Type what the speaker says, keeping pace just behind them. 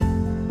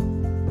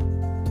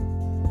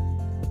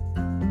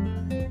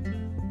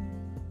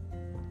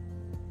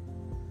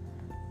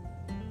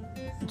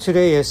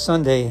Today is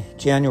Sunday,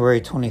 January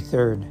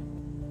 23rd.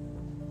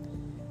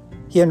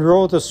 He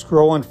unrolled the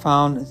scroll and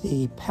found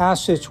the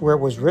passage where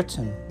it was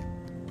written,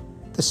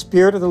 "The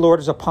Spirit of the Lord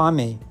is upon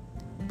me,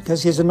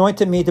 because he has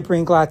anointed me to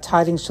bring glad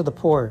tidings to the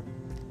poor.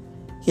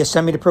 He has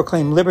sent me to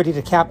proclaim liberty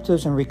to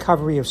captives and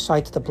recovery of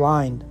sight to the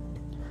blind,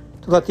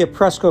 to let the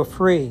oppressed go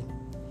free,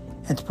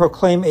 and to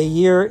proclaim a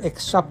year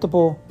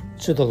acceptable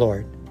to the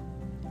Lord."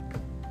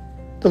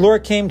 The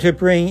Lord came to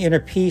bring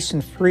inner peace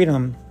and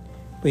freedom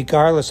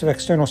regardless of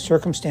external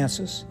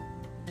circumstances.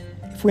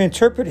 If we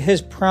interpret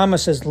his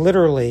promises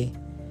literally,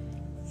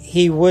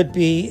 he would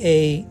be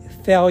a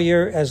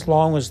failure as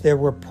long as there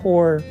were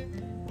poor,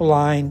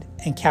 blind,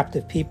 and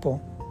captive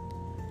people.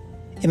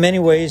 In many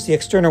ways, the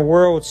external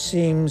world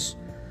seems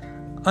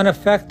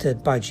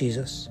unaffected by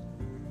Jesus.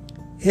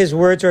 His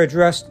words are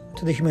addressed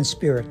to the human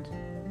spirit.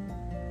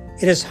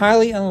 It is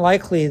highly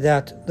unlikely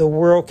that the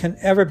world can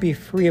ever be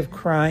free of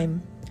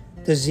crime,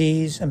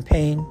 disease, and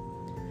pain,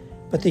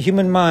 but the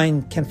human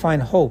mind can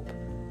find hope,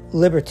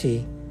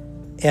 liberty,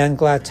 and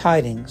glad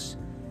tidings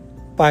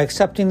by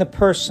accepting the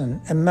person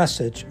and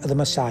message of the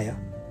Messiah.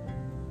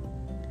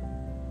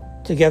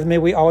 Together may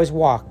we always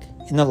walk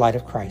in the light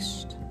of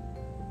Christ.